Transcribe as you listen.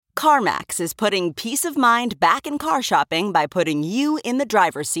CarMax is putting peace of mind back in car shopping by putting you in the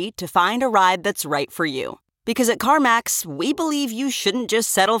driver's seat to find a ride that's right for you. Because at CarMax, we believe you shouldn't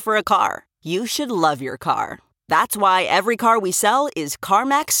just settle for a car. You should love your car. That's why every car we sell is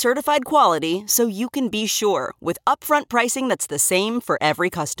CarMax certified quality, so you can be sure with upfront pricing that's the same for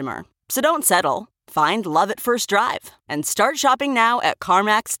every customer. So don't settle. Find love at first drive and start shopping now at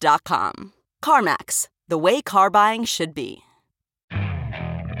CarMax.com. CarMax, the way car buying should be.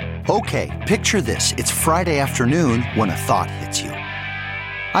 Okay, picture this. It's Friday afternoon when a thought hits you.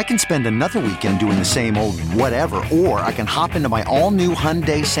 I can spend another weekend doing the same old whatever, or I can hop into my all-new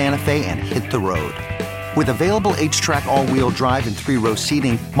Hyundai Santa Fe and hit the road. With available H-Track all-wheel drive and 3-row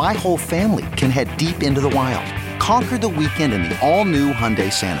seating, my whole family can head deep into the wild. Conquer the weekend in the all-new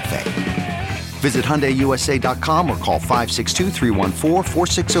Hyundai Santa Fe. Visit HyundaiUSA.com or call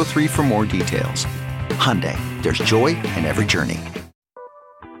 562-314-4603 for more details. Hyundai, there's joy in every journey.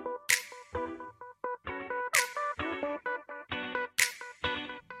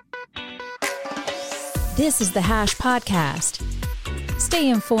 This is the Hash Podcast.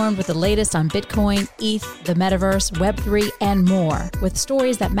 Stay informed with the latest on Bitcoin, ETH, the metaverse, Web3, and more with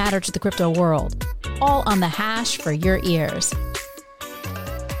stories that matter to the crypto world. All on the Hash for your ears.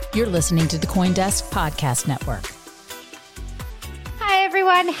 You're listening to the CoinDesk Podcast Network. Hi,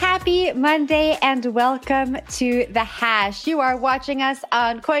 everyone. Happy Monday and welcome to The Hash. You are watching us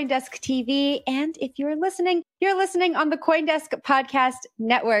on CoinDesk TV. And if you're listening on the CoinDesk Podcast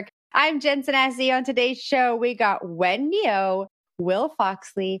Network. I'm Jen Sanasi. On today's show, we got Wendy O, Will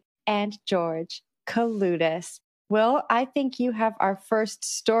Foxley, and George Kaludis. Will, I think you have our first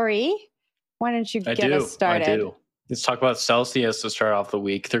story. Why don't you get us started? I do. Let's talk about Celsius to start off the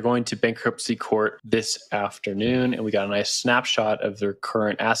week. They're going to bankruptcy court this afternoon, and we got a nice snapshot of their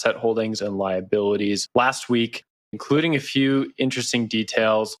current asset holdings and liabilities last week, including a few interesting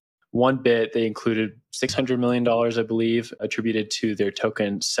details. One bit, they included $600 million, I believe, attributed to their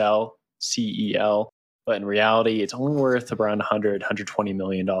token CEL, C-E-L. But in reality, it's only worth around $120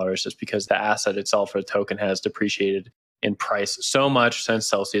 million just because the asset itself, or the token, has depreciated in price so much since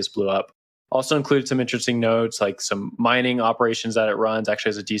Celsius blew up. Also included some interesting notes, like some mining operations that it runs.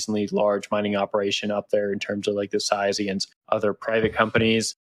 Actually has a decently large mining operation up there in terms of like the size against other private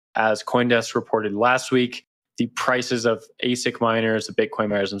companies. As CoinDesk reported last week, the prices of ASIC miners, the Bitcoin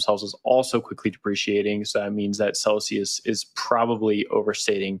miners themselves, is also quickly depreciating. So that means that Celsius is probably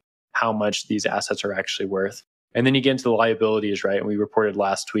overstating how much these assets are actually worth. And then you get into the liabilities, right? And we reported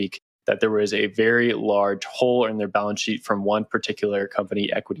last week that there was a very large hole in their balance sheet from one particular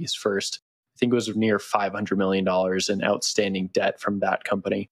company, Equities First. I think it was near $500 million in outstanding debt from that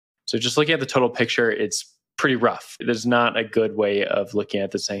company. So just looking at the total picture, it's pretty rough. There's not a good way of looking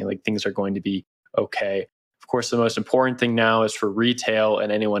at this saying like things are going to be okay. Of course, the most important thing now is for retail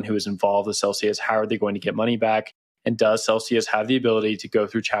and anyone who is involved with Celsius. How are they going to get money back? And does Celsius have the ability to go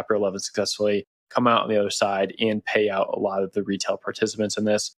through Chapter 11 successfully, come out on the other side, and pay out a lot of the retail participants in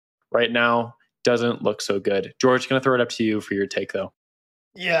this? Right now, doesn't look so good. George, going to throw it up to you for your take, though.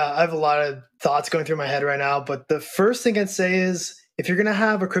 Yeah, I have a lot of thoughts going through my head right now. But the first thing I'd say is if you're going to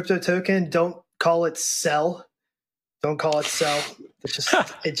have a crypto token, don't call it CEL. Don't call it CEL.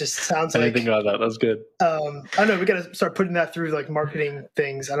 It just sounds like... I didn't think about that. That was good. I don't know. We got to start putting that through like marketing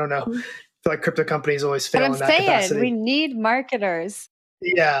things. I don't know. I feel like crypto companies always fail in that capacity. We need marketers.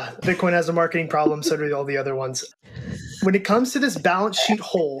 Yeah, Bitcoin has a marketing problem. So do all the other ones. When it comes to this balance sheet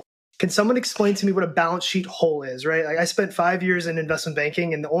hole, can someone explain to me what a balance sheet hole is, right? Like I spent 5 years in investment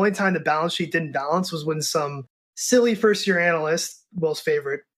banking, and the only time the balance sheet didn't balance was when some silly first-year analyst, Will's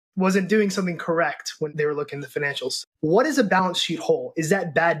favorite, wasn't doing something correct when they were looking at the financials. What is a balance sheet hole? Is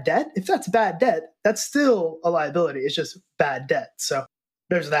that bad debt? If that's bad debt, that's still a liability. It's just bad debt. So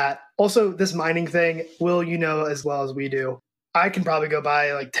there's that. Also, this mining thing, Will, you know as well as we do, I can probably go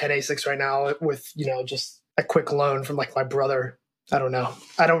buy like 10 ASICs right now with, just a quick loan from like my brother. I don't know.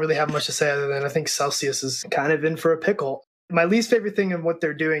 I don't really have much to say other than I think Celsius is kind of in for a pickle. My least favorite thing of what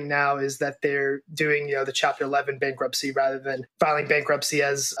they're doing now is that they're doing, the Chapter 11 bankruptcy rather than filing bankruptcy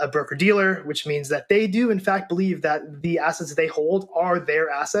as a broker-dealer, which means that they do, in fact, believe that the assets they hold are their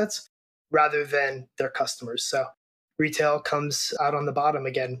assets rather than their customers. So retail comes out on the bottom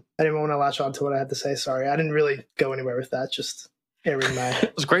again. I didn't want to latch on to what I had to say. Sorry. I didn't really go anywhere with that. Just airing my...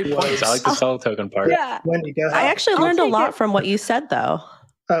 It was great points. I like the CEL token part. Yeah. Wendy, go ahead. I actually learned a lot from what you said, though.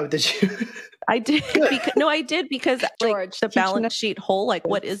 Oh, did you? I did. I did because like the balance sheet hole, like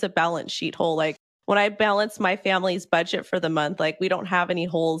what is a balance sheet hole? Like when I balance my family's budget for the month, like we don't have any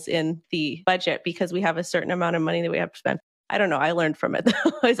holes in the budget because we have a certain amount of money that we have to spend. I don't know. I learned from it.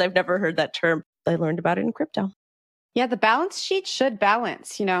 I've never heard that term. I learned about it in crypto. Yeah, the balance sheet should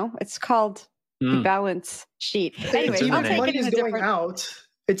balance, It's called the balance sheet. Anyway, I'll take it in a different... out.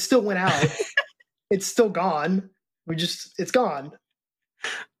 It still went out. It's still gone. It's gone.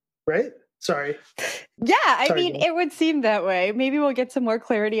 Right? Sorry. Yeah, I mean, it would seem that way. Maybe we'll get some more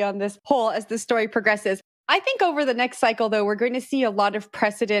clarity on this poll as the story progresses. I think over the next cycle, though, we're going to see a lot of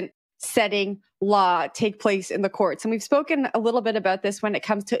precedent-setting law take place in the courts. And we've spoken a little bit about this when it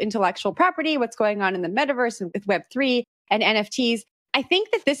comes to intellectual property, what's going on in the metaverse and with Web3 and NFTs. I think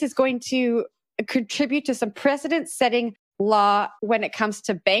that this is going to contribute to some precedent-setting law when it comes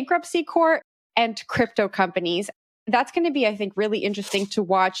to bankruptcy court and crypto companies. That's going to be, I think, really interesting to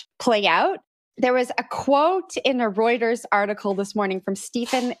watch play out. There was a quote in a Reuters article this morning from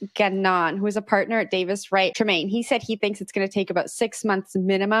Stephen Gannon, who is a partner at Davis Wright Tremaine. He said he thinks it's going to take about 6 months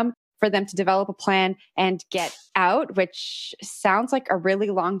minimum for them to develop a plan and get out, which sounds like a really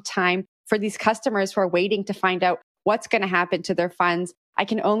long time for these customers who are waiting to find out what's going to happen to their funds. I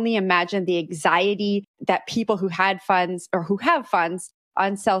can only imagine the anxiety that people who had funds or who have funds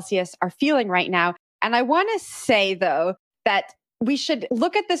on Celsius are feeling right now. And I want to say, though, that we should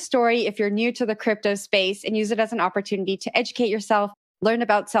look at this story if you're new to the crypto space and use it as an opportunity to educate yourself, learn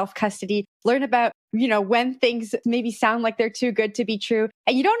about self-custody, learn about, when things maybe sound like they're too good to be true.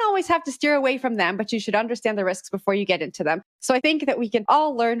 And you don't always have to steer away from them, but you should understand the risks before you get into them. So I think that we can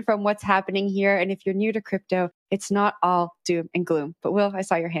all learn from what's happening here. And if you're new to crypto, it's not all doom and gloom. But Will, I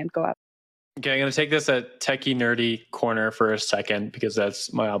saw your hand go up. Okay, I'm going to take this a techie nerdy corner for a second because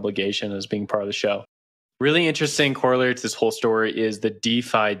that's my obligation as being part of the show. Really interesting corollary to this whole story is the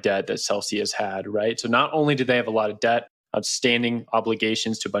DeFi debt that Celsius had, right? So not only did they have a lot of debt, outstanding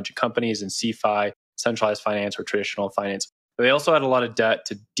obligations to a bunch of companies in CeFi, centralized finance or traditional finance, but they also had a lot of debt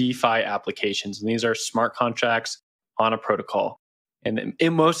to DeFi applications. And these are smart contracts on a protocol. And the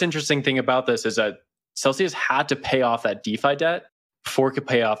most interesting thing about this is that Celsius had to pay off that DeFi debt before it could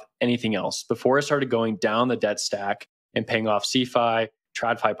pay off anything else. Before it started going down the debt stack and paying off CeFi,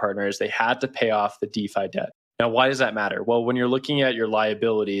 TradFi partners, they had to pay off the DeFi debt. Now, why does that matter? Well, when you're looking at your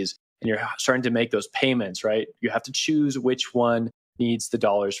liabilities and you're starting to make those payments, right, you have to choose which one needs the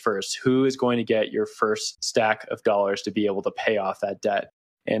dollars first. Who is going to get your first stack of dollars to be able to pay off that debt?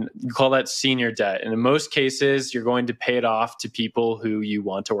 And you call that senior debt. And in most cases, you're going to pay it off to people who you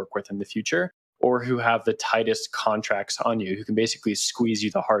want to work with in the future or who have the tightest contracts on you, who can basically squeeze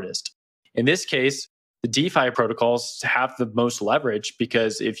you the hardest. In this case, the DeFi protocols have the most leverage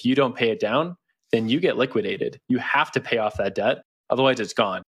because if you don't pay it down, then you get liquidated. You have to pay off that debt. Otherwise, it's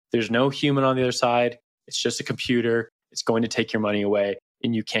gone. There's no human on the other side. It's just a computer. It's going to take your money away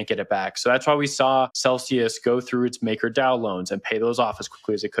and you can't get it back. So that's why we saw Celsius go through its MakerDAO loans and pay those off as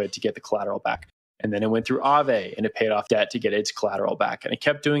quickly as it could to get the collateral back. And then it went through Aave and it paid off debt to get its collateral back. And it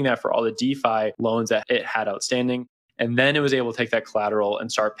kept doing that for all the DeFi loans that it had outstanding. And then it was able to take that collateral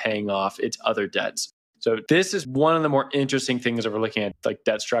and start paying off its other debts. So this is one of the more interesting things that we're looking at, like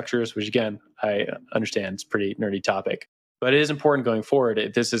debt structures, which again, I understand it's a pretty nerdy topic, but it is important going forward.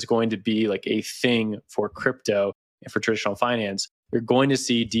 If this is going to be like a thing for crypto and for traditional finance, you're going to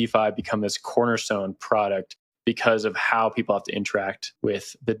see DeFi become this cornerstone product because of how people have to interact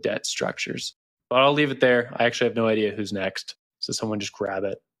with the debt structures. But I'll leave it there. I actually have no idea who's next. So someone just grab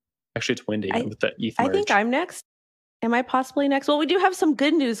it. Actually, it's Wendy with the ETH merge. I think I'm next. Am I possibly next? Well, we do have some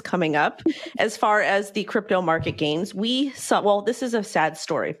good news coming up as far as the crypto market gains. We saw, well, this is a sad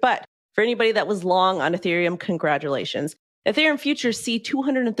story, but for anybody that was long on Ethereum, congratulations. Ethereum futures see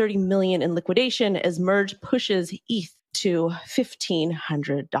 $230 million in liquidation as merge pushes ETH to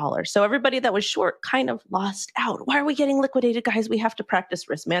 $1,500. So everybody that was short kind of lost out. Why are we getting liquidated, guys? We have to practice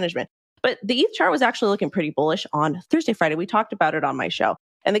risk management. But the ETH chart was actually looking pretty bullish on Thursday, Friday. We talked about it on my show.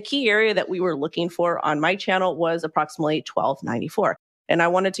 And the key area that we were looking for on my channel was approximately $1,294. And I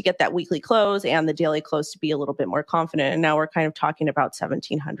wanted to get that weekly close and the daily close to be a little bit more confident. And now we're kind of talking about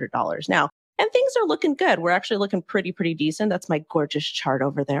 $1,700 now. And things are looking good. We're actually looking pretty decent. That's my gorgeous chart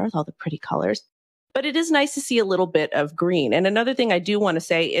over there with all the pretty colors. But it is nice to see a little bit of green. And another thing I do want to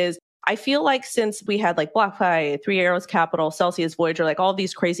say is I feel like since we had like BlockFi, Three Arrows Capital, Celsius, Voyager, like all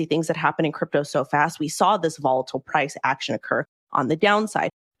these crazy things that happen in crypto so fast, we saw this volatile price action occur on the downside.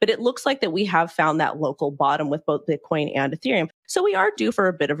 But it looks like that we have found that local bottom with both Bitcoin and Ethereum. So we are due for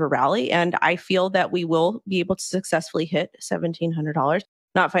a bit of a rally. And I feel that we will be able to successfully hit $1,700.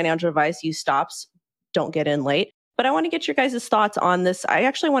 Not financial advice, use stops, don't get in late. But I want to get your guys' thoughts on this. I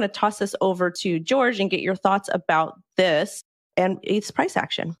actually want to toss this over to George and get your thoughts about this and ETH's price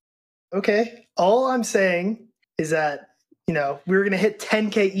action. Okay. All I'm saying is that, we were going to hit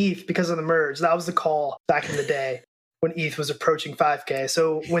 10K ETH because of the merge. That was the call back in the day when ETH was approaching 5K.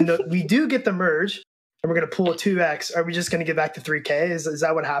 So when we do get the merge, and we're going to pull a 2x, are we just going to get back to 3K? Is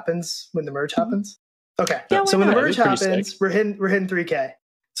that what happens when the merge happens? Okay. Yeah, so when the merge happens, sick. we're hitting 3K.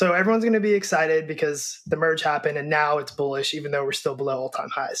 So everyone's going to be excited because the merge happened and now it's bullish, even though we're still below all-time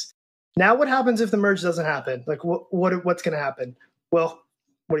highs. Now what happens if the merge doesn't happen? Like what's going to happen? Well,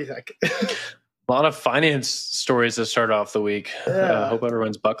 what do you think? A lot of finance stories to start off the week. Yeah. Hope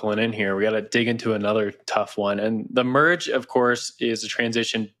everyone's buckling in here. We got to dig into another tough one. And the merge, of course, is a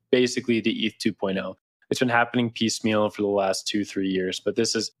transition basically to ETH 2.0. It's been happening piecemeal for the last 2-3 years, but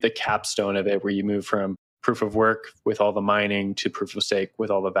this is the capstone of it, where you move from proof of work with all the mining to proof of stake with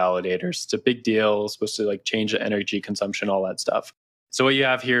all the validators. It's a big deal. It's supposed to like change the energy consumption, all that stuff. So what you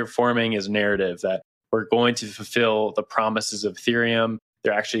have here forming is a narrative that we're going to fulfill the promises of Ethereum.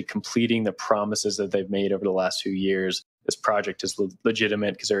 They're actually completing the promises that they've made over the last few years. This project is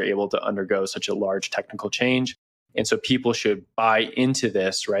legitimate because they're able to undergo such a large technical change. And so people should buy into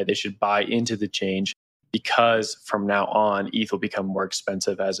this, right? They should buy into the change, because from now on, ETH will become more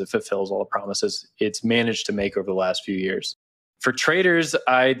expensive as it fulfills all the promises it's managed to make over the last few years. For traders,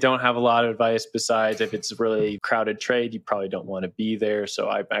 I don't have a lot of advice besides if it's a really crowded trade, you probably don't want to be there. So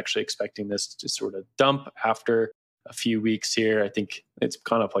I'm actually expecting this to sort of dump after a few weeks here. I think it's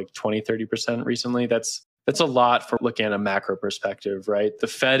gone up like 20-30% recently. That's a lot for looking at a macro perspective, right? The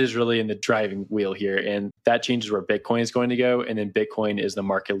Fed is really in the driving wheel here, and that changes where Bitcoin is going to go. And then Bitcoin is the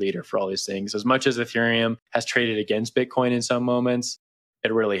market leader for all these things. As much as Ethereum has traded against Bitcoin in some moments,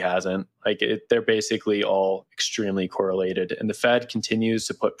 it really hasn't. They're basically all extremely correlated. And the Fed continues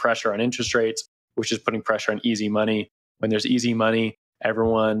to put pressure on interest rates, which is putting pressure on easy money. When there's easy money,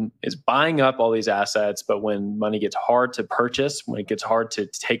 everyone is buying up all these assets, but when money gets hard to purchase, when it gets hard to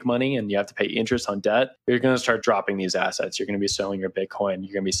take money and you have to pay interest on debt, you're going to start dropping these assets. You're going to be selling your Bitcoin.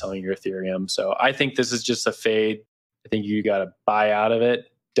 You're going to be selling your Ethereum. So I think this is just a fade. I think you got to buy out of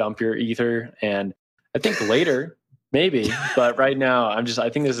it, dump your Ether. And I think later, maybe, but right now, I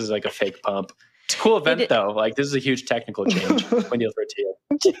think this is like a fake pump. It's a cool event though. Like this is a huge technical change. Wendy will throw it to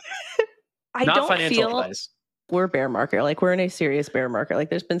you. I Not don't financial feel advice. We're bear market. Like we're in a serious bear market. Like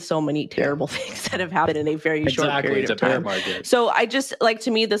there's been so many terrible things that have happened in a very short period of time. It's a bear market. So I just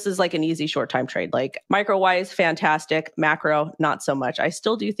to me, this is like an easy short time trade. Like micro wise, fantastic. Macro, not so much. I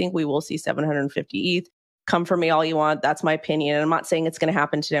still do think we will see 750 ETH. Come for me all you want. That's my opinion. And I'm not saying it's going to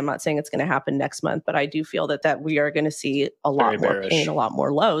happen today. I'm not saying it's going to happen next month, but I do feel that we are going to see a lot more pain, a lot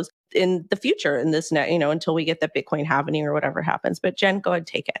more lows in the future in this net, until we get the Bitcoin halvening or whatever happens. But Jen, go ahead,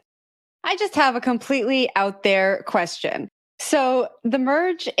 take it. I just have a completely out there question. So the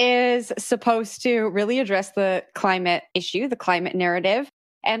merge is supposed to really address the climate issue, the climate narrative.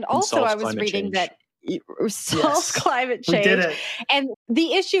 And also I was reading that it solves climate change. We did it. And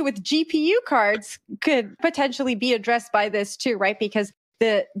the issue with GPU cards could potentially be addressed by this too, right? Because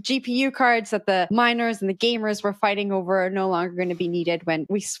the GPU cards that the miners and the gamers were fighting over are no longer going to be needed when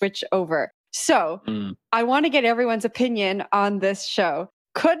we switch over. So I want to get everyone's opinion on this show.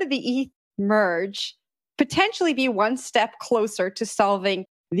 Could the ETH merge potentially be one step closer to solving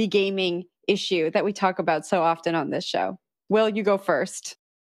the gaming issue that we talk about so often on this show? Will, you go first.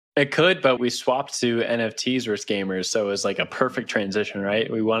 It could, but we swapped to NFTs versus gamers. So it was like a perfect transition, right?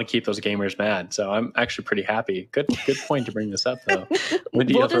 We want to keep those gamers mad. So I'm actually pretty happy. Good point to bring this up, though.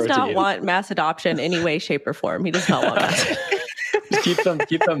 Will does not want mass adoption in any way, shape, or form. He does not want mass keep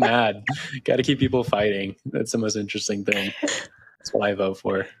them mad. Got to keep people fighting. That's the most interesting thing. That's what I vote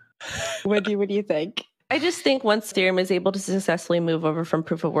for. What do you think? I just think once Ethereum is able to successfully move over from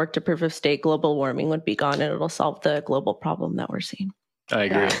proof of work to proof of stake, global warming would be gone, and it'll solve the global problem that we're seeing. I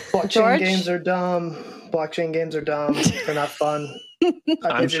agree. Blockchain games are dumb. They're not fun.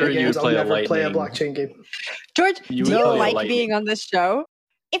 I'm sure you play I'll never play a blockchain game. George, do you like being on this show?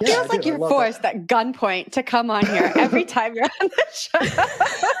 It feels like you're forced at gunpoint to come on here every time you're on the show.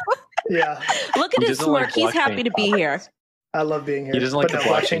 Yeah. Look at his smirk. He's happy to be here. I love being here. He doesn't like the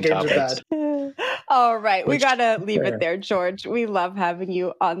blockchain games topics. are bad. All right. We got to leave it there, George. We love having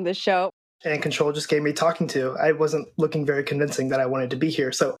you on the show. And Control just gave me talking to. I wasn't looking very convincing that I wanted to be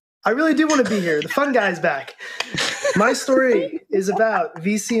here. So I really do want to be here. The fun guy's back. My story is about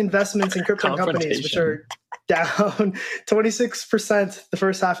VC investments in crypto companies, which are down 26% the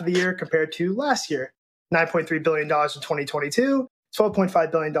first half of the year compared to last year. $9.3 billion in 2022,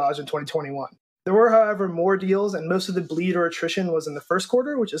 $12.5 billion in 2021. There were, however, more deals, and most of the bleed or attrition was in the first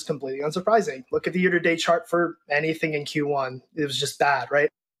quarter, which is completely unsurprising. Look at the year-to-date chart for anything in Q1. It was just bad, right?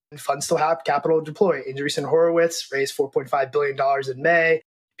 And funds still have capital to deploy. Andreessen Horowitz raised $4.5 billion in May.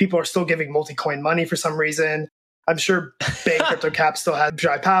 People are still giving multi-coin money for some reason. I'm sure Bang Crypto Cap still has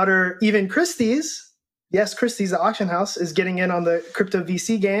dry powder. Even Christie's, the auction house, is getting in on the crypto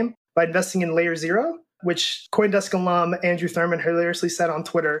VC game by investing in Layer Zero, which CoinDesk alum Andrew Thurman hilariously said on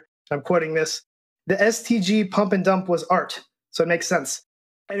Twitter, I'm quoting this, the STG pump and dump was art. So it makes sense.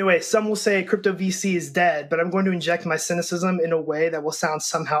 Anyway, some will say crypto VC is dead, but I'm going to inject my cynicism in a way that will sound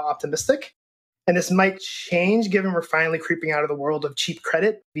somehow optimistic. And this might change given we're finally creeping out of the world of cheap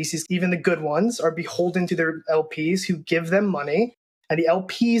credit. VCs, even the good ones, are beholden to their LPs who give them money. And the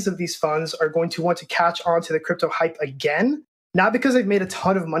LPs of these funds are going to want to catch on to the crypto hype again, not because they've made a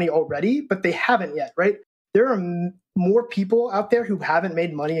ton of money already, but they haven't yet, right? There are more people out there who haven't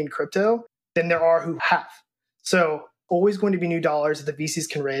made money in crypto than there are who have. So always going to be new dollars that the VCs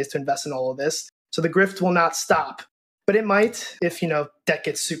can raise to invest in all of this. So the grift will not stop. But it might if, debt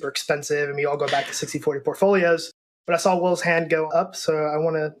gets super expensive and we all go back to 60-40 portfolios. But I saw Will's hand go up, so I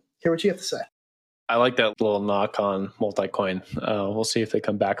want to hear what you have to say. I like that little knock on Multicoin. We'll see if they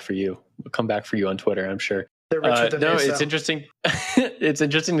come back for you. We'll come back for you on Twitter, I'm sure. They're richer than me, it's interesting. It's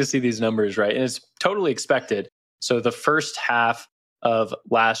interesting to see these numbers, right? And it's totally expected. So the first half of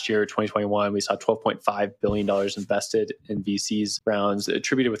last year, 2021, we saw $12.5 billion invested in VCs rounds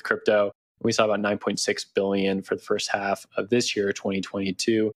attributed with crypto. We saw about $9.6 billion for the first half of this year,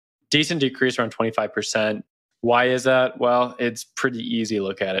 2022. Decent decrease, around 25%. Why is that? Well, it's pretty easy to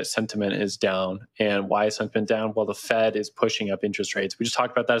look at it. Sentiment is down. And why is sentiment down? Well, the Fed is pushing up interest rates. We just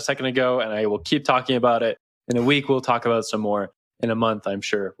talked about that a second ago, and I will keep talking about it. In a week, we'll talk about it some more. In a month, I'm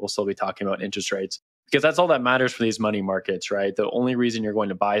sure we'll still be talking about interest rates because that's all that matters for these money markets, right? The only reason you're going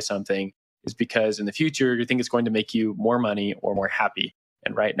to buy something is because in the future, you think it's going to make you more money or more happy.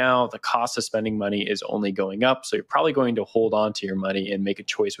 And right now, the cost of spending money is only going up. So you're probably going to hold on to your money and make a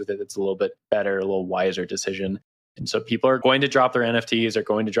choice with it that's a little bit better, a little wiser decision. And so people are going to drop their NFTs, they're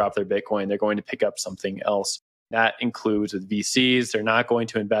going to drop their Bitcoin, they're going to pick up something else. That includes with VCs. They're not going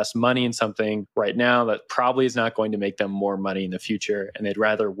to invest money in something right now that probably is not going to make them more money in the future. And they'd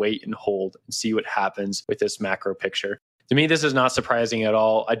rather wait and hold and see what happens with this macro picture. To me, this is not surprising at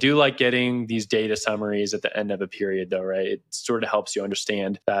all. I do like getting these data summaries at the end of a period, though, right? It sort of helps you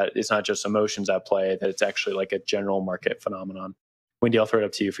understand that it's not just emotions at play, that it's actually like a general market phenomenon. Wendy, I'll throw it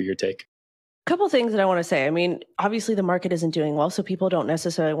up to you for your take. A couple of things that I want to say. I mean, obviously the market isn't doing well, so people don't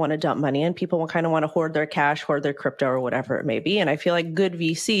necessarily want to dump money in. People kind of want to hoard their cash, hoard their crypto or whatever it may be. And I feel like good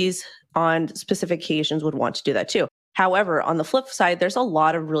VCs on specific occasions would want to do that too. However, on the flip side, there's a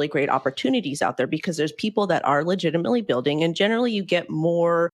lot of really great opportunities out there because there's people that are legitimately building, and generally you get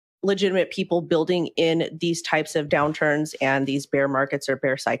more legitimate people building in these types of downturns and these bear markets or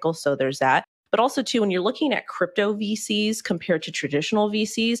bear cycles. So there's that. But also too, when you're looking at crypto VCs compared to traditional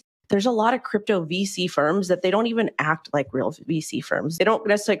VCs, there's a lot of crypto VC firms that they don't even act like real VC firms. They don't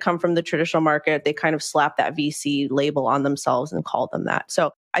necessarily come from the traditional market. They kind of slap that VC label on themselves and call them that.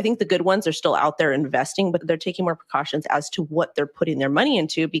 So I think the good ones are still out there investing, but they're taking more precautions as to what they're putting their money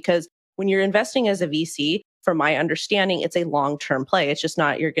into, because when you're investing as a VC, from my understanding, it's a long-term play. It's just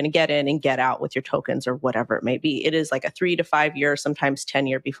not you're going to get in and get out with your tokens or whatever it may be. It is like a 3 to 5 year, sometimes 10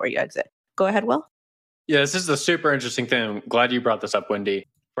 year before you exit. Go ahead, Will. Yeah, this is a super interesting thing. I'm glad you brought this up, Wendy.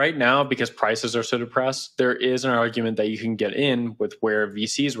 Right now, because prices are so depressed, there is an argument that you can get in with where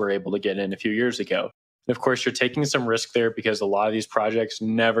VCs were able to get in a few years ago. And of course, you're taking some risk there because a lot of these projects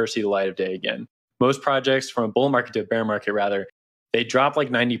never see the light of day again. Most projects from a bull market to a bear market, rather, they drop like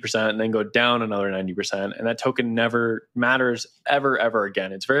 90% and then go down another 90%. And that token never matters ever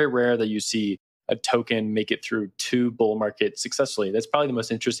again. It's very rare that you see a token make it through 2 bull markets successfully. That's probably the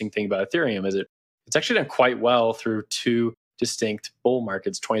most interesting thing about Ethereum is it's actually done quite well through 2 distinct bull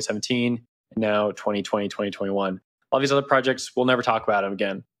markets, 2017 and now 2020, 2021. All these other projects, we'll never talk about them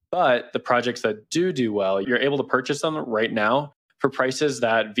again. But the projects that do well, you're able to purchase them right now for prices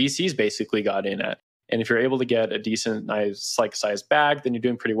that VCs basically got in at. And if you're able to get a decent, nice, size bag, then you're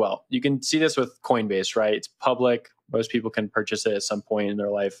doing pretty well. You can see this with Coinbase, right? It's public. Most people can purchase it at some point in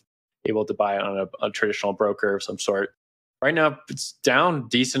their life, able to buy it on a traditional broker of some sort. Right now, it's down a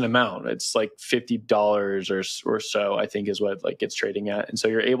decent amount. It's like $50 or so, I think, is what it's trading at. And so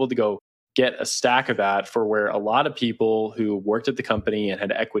you're able to go get a stack of that for where a lot of people who worked at the company and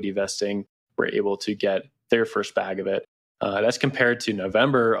had equity vesting were able to get their first bag of it. That's compared to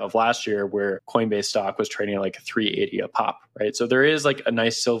November of last year, where Coinbase stock was trading at like $380 a pop, right? So there is like a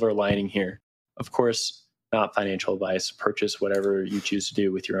nice silver lining here. Of course, not financial advice. Purchase whatever you choose to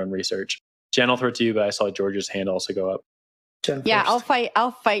do with your own research. Jen, I'll throw it to you, but I saw George's hand also go up. Yeah,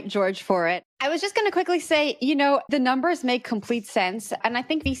 I'll fight George for it. I was just going to quickly say, the numbers make complete sense. And I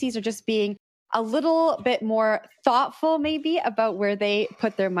think VCs are just being a little bit more thoughtful maybe about where they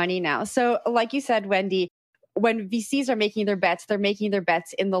put their money now. So like you said, Wendy, when VCs are making their bets, they're making their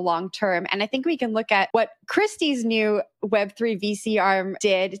bets in the long term. And I think we can look at what Christie's new Web3 VC arm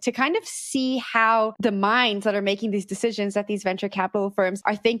did to kind of see how the minds that are making these decisions at these venture capital firms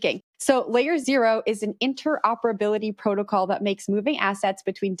are thinking. So Layer 0 is an interoperability protocol that makes moving assets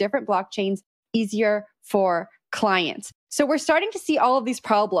between different blockchains easier for clients. So we're starting to see all of these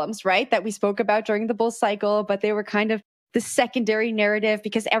problems, right, that we spoke about during the bull cycle, but they were kind of the secondary narrative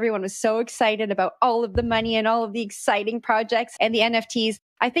because everyone was so excited about all of the money and all of the exciting projects and the NFTs.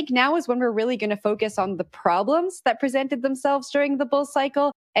 I think now is when we're really going to focus on the problems that presented themselves during the bull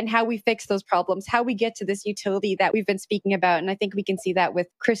cycle and how we fix those problems, how we get to this utility that we've been speaking about. And I think we can see that with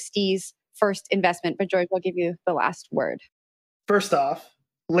Christie's first investment. But George, I'll give you the last word. First off,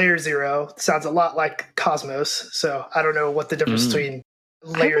 Layer 0 sounds a lot like Cosmos. So I don't know what the difference between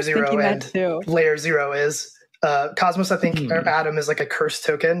Layer 0 and Layer 0 is. Cosmos, I think, or Atom is like a cursed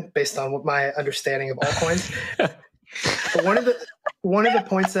token based on what my understanding of altcoins. But one of the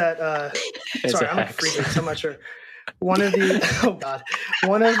points that sorry, I'm freezing, so I'm not sure. One of the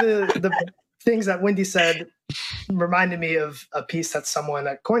things that Wendy said reminded me of a piece that someone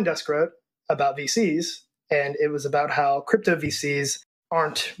at CoinDesk wrote about VCs, and it was about how crypto VCs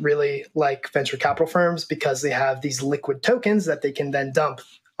aren't really like venture capital firms because they have these liquid tokens that they can then dump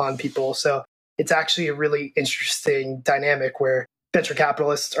on people. So it's actually a really interesting dynamic where venture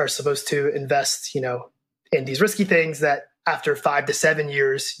capitalists are supposed to invest, in these risky things that after 5 to 7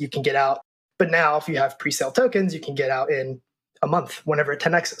 years, you can get out. But now if you have pre-sale tokens, you can get out in a month whenever it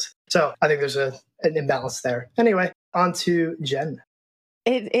 10x's. So I think there's an imbalance there. Anyway, on to Jen.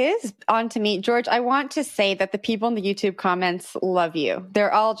 It is on to me. George, I want to say that the people in the YouTube comments love you.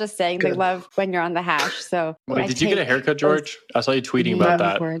 They're all just saying They love when you're on the hash. So wait, did you get a haircut, George? I saw you tweeting about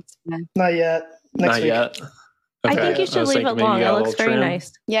that. Words. Not yet. Not yet. Okay. I think you should leave it long. It looks very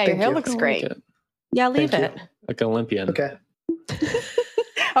nice. Yeah, your hair looks great. Yeah, leave it. Like an Olympian. Okay.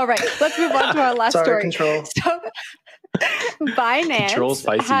 All right, let's move on to our last story. Control. So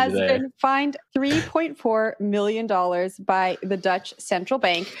Binance has been fined $3.4 million by the Dutch central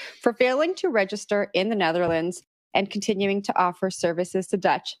bank for failing to register in the Netherlands and continuing to offer services to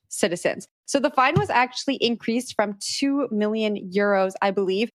Dutch citizens. So the fine was actually increased from 2 million euros, I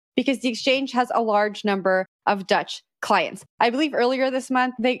believe, because the exchange has a large number of Dutch clients. I believe earlier this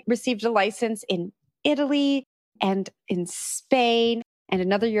month, they received a license in Italy and in Spain and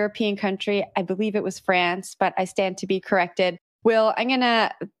another European country. I believe it was France, but I stand to be corrected. Will, I'm going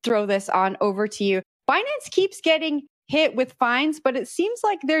to throw this on over to you. Binance keeps getting hit with fines, but it seems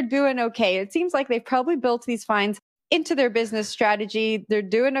like they're doing okay. It seems like they've probably built these fines into their business strategy. They're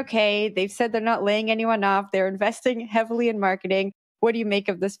doing okay. They've said they're not laying anyone off. They're investing heavily in marketing. What do you make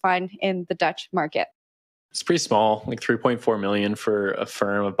of this fine in the Dutch market? It's pretty small, like 3.4 million for a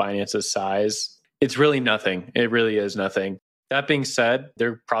firm of Binance's size. It's really nothing. It really is nothing. That being said,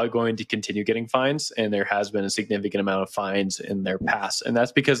 they're probably going to continue getting fines, and there has been a significant amount of fines in their past. And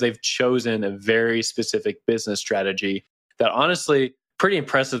that's because they've chosen a very specific business strategy that honestly, pretty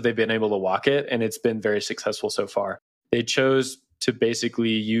impressive they've been able to walk it, and it's been very successful so far. They chose to basically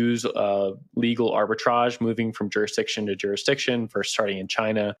use legal arbitrage, moving from jurisdiction to jurisdiction, first starting in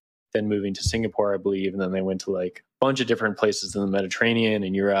China, then moving to Singapore, I believe, and then they went to like a bunch of different places in the Mediterranean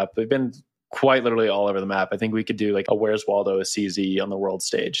and Europe. They've been quite literally all over the map. I think we could do like a Where's Waldo, a CZ on the world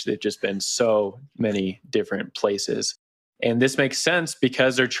stage. They've just been so many different places. And this makes sense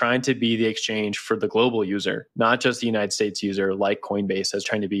because they're trying to be the exchange for the global user, not just the United States user like Coinbase has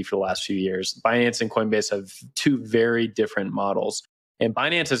trying to be for the last few years. Binance and Coinbase have two very different models. And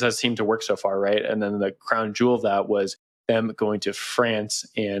Binance has seemed to work so far, right? And then the crown jewel of that was them going to France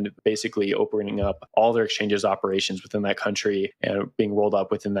and basically opening up all their exchanges operations within that country and being rolled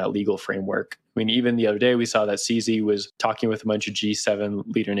up within that legal framework. I mean, even the other day, we saw that CZ was talking with a bunch of G7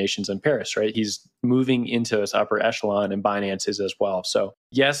 leader nations in Paris, right? He's moving into this upper echelon, and Binance is as well. So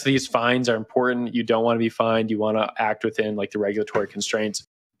yes, these fines are important. You don't want to be fined. You want to act within like the regulatory constraints.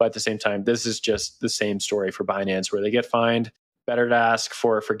 But at the same time, this is just the same story for Binance where they get fined. Better to ask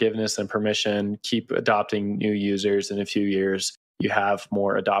for forgiveness and permission, keep adopting new users. In a few years, you have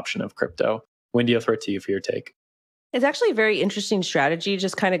more adoption of crypto. Wendy, I'll throw it to you for your take. It's actually a very interesting strategy,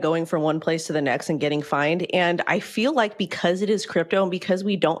 just kind of going from one place to the next and getting fined. And I feel like because it is crypto and because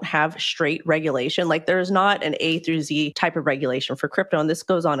we don't have straight regulation, like there's not an A through Z type of regulation for crypto, and this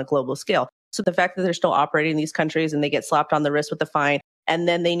goes on a global scale. So the fact that they're still operating in these countries and they get slapped on the wrist with a fine, and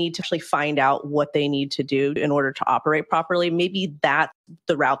then they need to actually find out what they need to do in order to operate properly. Maybe that's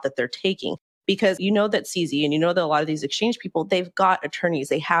the route that they're taking, because you know that CZ and you know that a lot of these exchange people, they've got attorneys,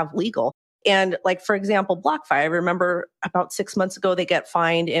 they have legal. And like, for example, BlockFi, I remember about 6 months ago, they get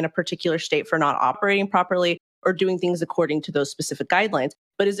fined in a particular state for not operating properly or doing things according to those specific guidelines.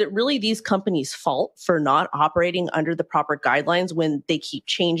 But is it really these companies' fault for not operating under the proper guidelines when they keep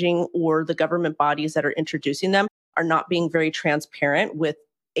changing, or the government bodies that are introducing them are not being very transparent with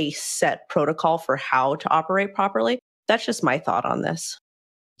a set protocol for how to operate properly? That's just my thought on this.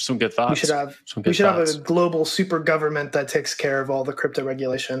 Some good thoughts. We should have a global super government that takes care of all the crypto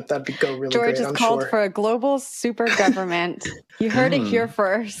regulation. That'd go really George great. has called for a global super government. You heard it here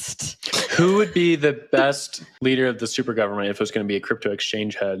first. Who would be the best leader of the super government if it was going to be a crypto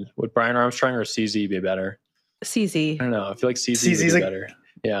exchange head? Would Brian Armstrong or CZ be better? CZ. I don't know. I feel like CZ would be better.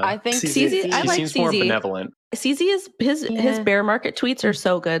 Yeah, I think CZ. I like seems CZ. more benevolent. CZ is his bear market tweets are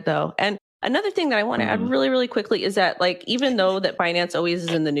so good though. And another thing that I want to add really, really quickly is that, like, even though that Binance always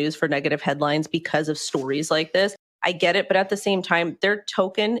is in the news for negative headlines because of stories like this, I get it. But at the same time, their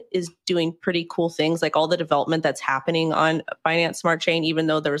token is doing pretty cool things, like all the development that's happening on Binance Smart Chain, even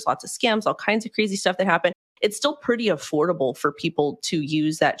though there was lots of scams, all kinds of crazy stuff that happened. It's still pretty affordable for people to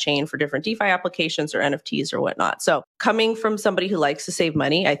use that chain for different DeFi applications or NFTs or whatnot. So coming from somebody who likes to save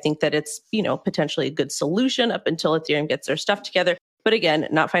money, I think that it's, potentially a good solution up until Ethereum gets their stuff together. But again,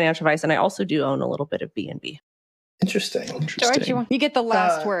 not financial advice. And I also do own a little bit of BNB. Interesting. George, you get the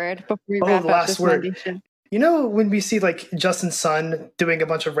last word before we wrap up this Monday show. You know, when we see like Justin Sun doing a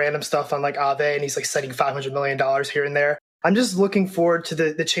bunch of random stuff on like Aave, and he's like setting $500 million here and there, I'm just looking forward to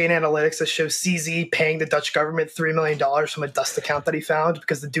the chain analytics that shows CZ paying the Dutch government $3 million from a dust account that he found,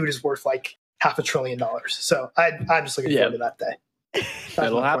 because the dude is worth like $500 billion. So I'm just looking forward to that day.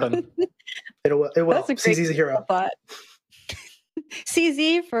 It'll happen. It will. CZ's a hero. Thought.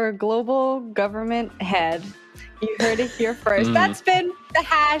 CZ for global government head. You heard it here first. That's been The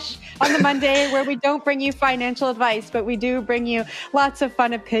Hash on the Monday, where we don't bring you financial advice, but we do bring you lots of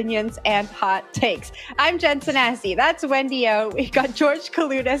fun opinions and hot takes. I'm Jen Sanasi. That's Wendy O. We got George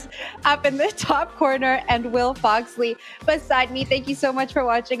Kalutis up in the top corner and Will Foxley beside me. Thank you so much for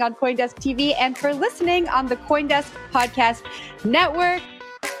watching on CoinDesk TV and for listening on the CoinDesk Podcast Network.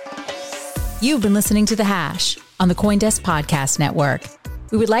 You've been listening to The Hash on the CoinDesk Podcast Network.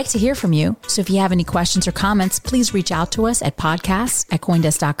 We would like to hear from you, so if you have any questions or comments, please reach out to us at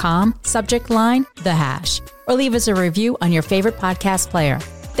podcasts@coindesk.com, subject line, The Hash, or leave us a review on your favorite podcast player.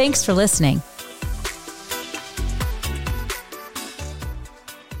 Thanks for listening.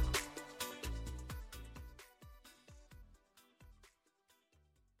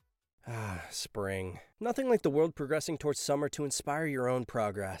 Spring. Nothing like the world progressing towards summer to inspire your own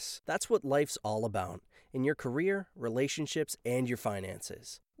progress. That's what life's all about. In your career, relationships, and your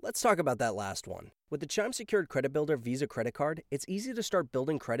finances. Let's talk about that last one. With the Chime Secured Credit Builder Visa Credit Card, it's easy to start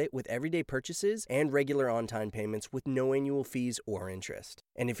building credit with everyday purchases and regular on-time payments with no annual fees or interest.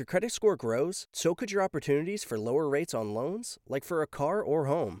 And if your credit score grows, so could your opportunities for lower rates on loans, like for a car or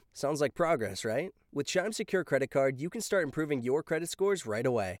home. Sounds like progress, right? With Chime Secure Credit Card, you can start improving your credit scores right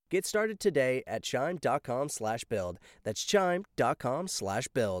away. Get started today at chime.com/build. That's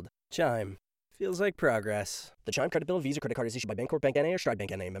chime.com/build. Chime. Feels like progress. The Chime Credit Builder Visa Credit Card is issued by Bancorp Bank N.A. or Stride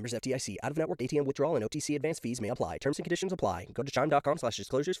Bank N.A. Members FDIC. Out-of-network ATM withdrawal and OTC advance fees may apply. Terms and conditions apply. Go to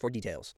chime.com/disclosures for details.